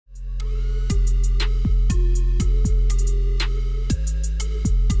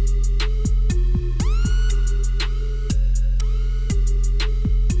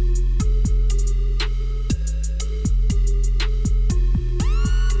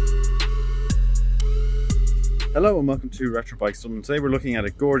Hello and welcome to Retro Bikes Dublin. Today we're looking at a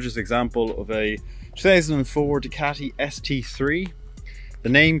gorgeous example of a 2004 Ducati ST3. The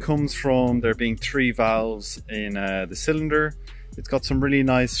name comes from there being 3 valves in the cylinder. It's got some really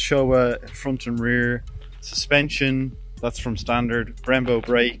nice Showa front and rear suspension. That's from standard Brembo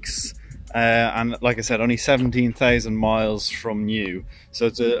brakes. And like I said, only 17,000 miles from new. So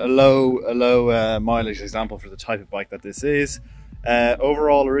it's a low mileage example for the type of bike that this is.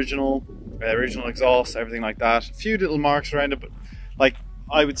 Overall original exhaust, everything like that. A few little marks around it, but like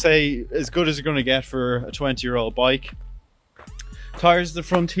I would say as good as you're going to get for a 20-year-old bike. Tires at the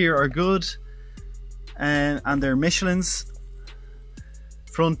front here are good, and they're Michelin's.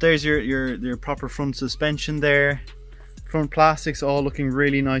 Front, there's your proper front suspension there. Front plastics all looking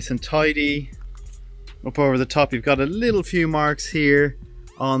really nice and tidy. Up over the top you've got a little few marks here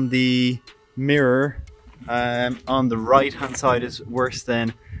on the mirror. On the right hand side is worse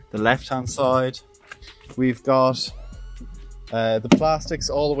than the left hand side. We've got the plastics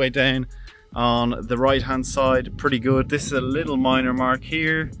all the way down on the right hand side, pretty good. This is a little minor mark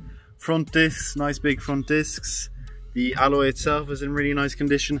here. Front discs, nice big front discs. The alloy itself is in really nice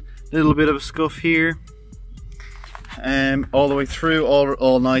condition. A little bit of a scuff here. All the way through,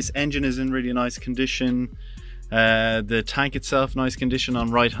 all nice. Engine is in really nice condition. The tank itself, nice condition on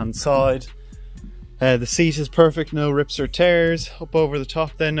right hand side. The seat is perfect, no rips or tears. Up over the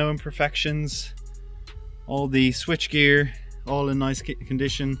top then, no imperfections. All the switch gear, all in nice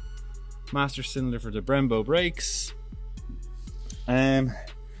condition. Master cylinder for the Brembo brakes.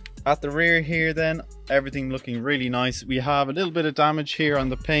 At the rear here then, everything looking really nice. We have a little bit of damage here on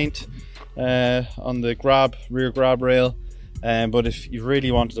the paint, on the rear grab rail. But if you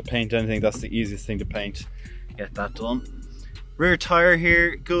really wanted to paint anything, that's the easiest thing to paint. Get that done. Rear tire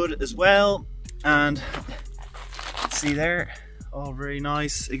here, good as well. And see there, all very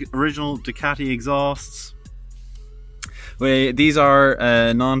nice. Original Ducati exhausts. These are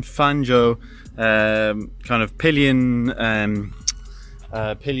non-Fangio kind of pillion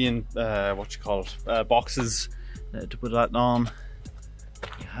boxes to put that on.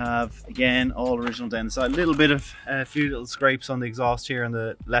 You have again all original down the side. A little bit of a few little scrapes on the exhaust here on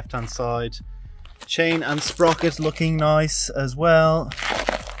the left hand side. Chain and sprocket looking nice as well.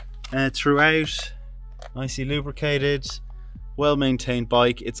 Throughout, nicely lubricated, well maintained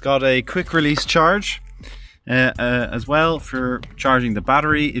bike. It's got a quick release charge as well for charging the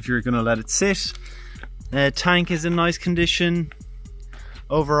battery if you're going to let it sit. Tank is in nice condition.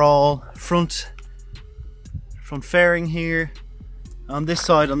 Overall front fairing here on this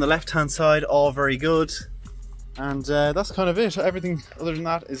side, on the left hand side, all very good. And that's kind of it. Everything other than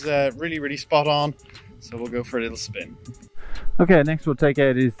that is really spot on. So we'll go for a little spin. Okay, next we'll take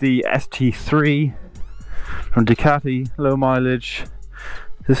out is the ST3 from Ducati, low mileage.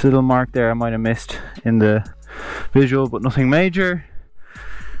 This little mark there I might have missed in the visual, but nothing major.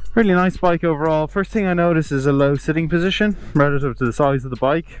 Really nice bike overall. First thing I notice is a low sitting position relative to the size of the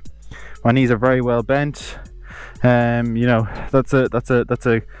bike. My knees are very well bent. You know, that's a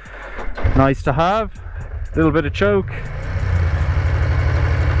nice to have. A little bit of choke.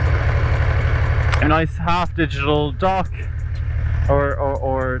 A nice half digital dock.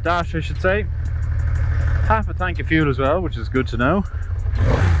 Or dash, I should say. Half a tank of fuel as well, which is good to know.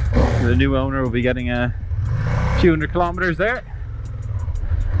 The new owner will be getting a few hundred kilometers there.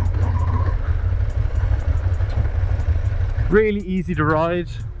 Really easy to ride.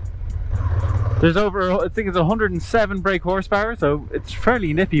 There's I think it's 107 brake horsepower, so it's a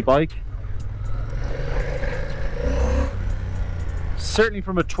fairly nippy bike. Certainly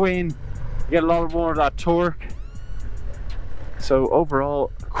from a twin, you get a lot more of that torque. So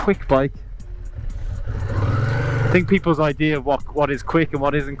overall, quick bike. I think people's idea of what is quick and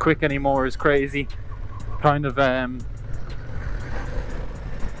what isn't quick anymore is crazy. Kind of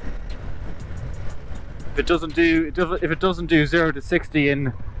if it doesn't do 0 to 60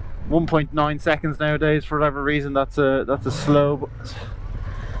 in 1.9 seconds nowadays, for whatever reason, that's a slow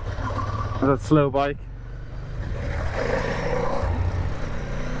bike.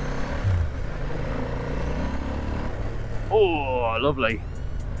 Oh, lovely.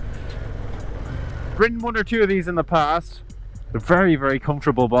 Ridden 1 or 2 of these in the past. A very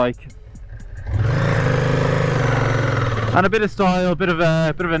comfortable bike. And a bit of style, a bit of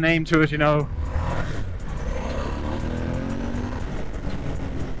a name to it, you know.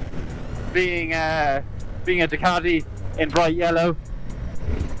 Being a Ducati in bright yellow.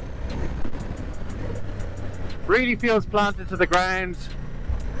 Really feels planted to the ground.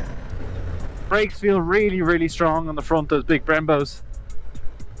 Brakes feel really strong on the front, those big Brembos.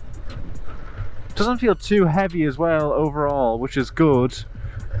 Doesn't feel too heavy as well overall, which is good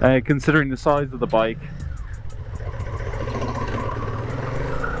considering the size of the bike.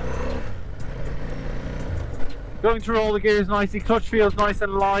 Going through all the gears nicely, clutch feels nice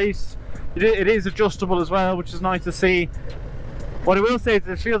and light. It is adjustable as well, which is nice to see. What I will say is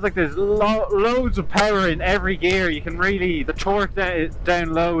it feels like there's loads of power in every gear. You can really, the torque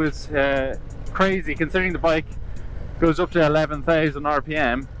down low is crazy, considering the bike goes up to 11,000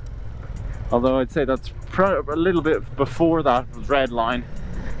 RPM. Although I'd say that's a little bit before that was red line.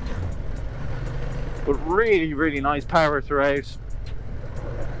 But really, really nice power throughout.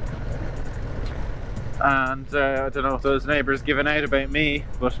 And I don't know if those neighbours giving out about me,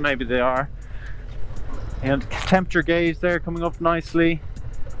 but maybe they are. And temperature gauge there coming up nicely.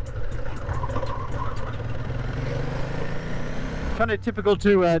 Kind of typical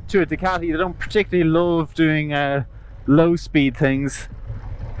to a Ducati. They don't particularly love doing low speed things,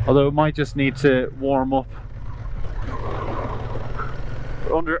 although it might just need to warm up.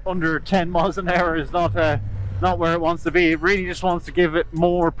 Under 10 miles an hour is not where it wants to be. It really just wants to give it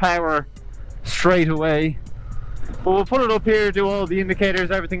more power straight away. But we'll put it up here, do all the indicators,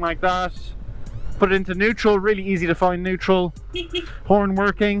 everything like that. Put it into neutral, really easy to find neutral. Horn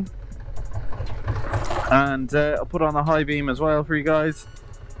working. And I'll put on the high beam as well for you guys.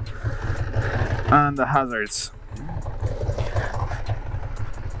 And the hazards.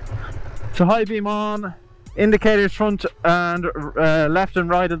 So high beam on, indicators front and left and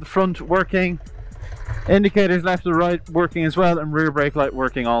right at the front working. Indicators left and right working as well, and rear brake light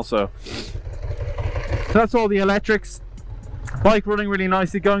working also. So that's all the electrics. Bike running really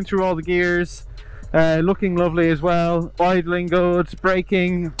nicely, going through all the gears. Looking lovely as well. Idling good,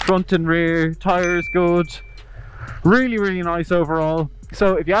 braking, front and rear, tyres good. Really, really nice overall.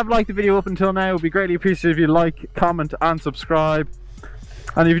 So if you have liked the video up until now, it would be greatly appreciated if you like, comment and subscribe.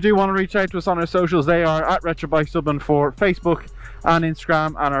 And if you do want to reach out to us on our socials, they are at Retrobikes Dublin for Facebook and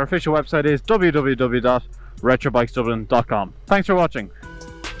Instagram, and our official website is www.retrobikesdublin.com. Thanks for watching.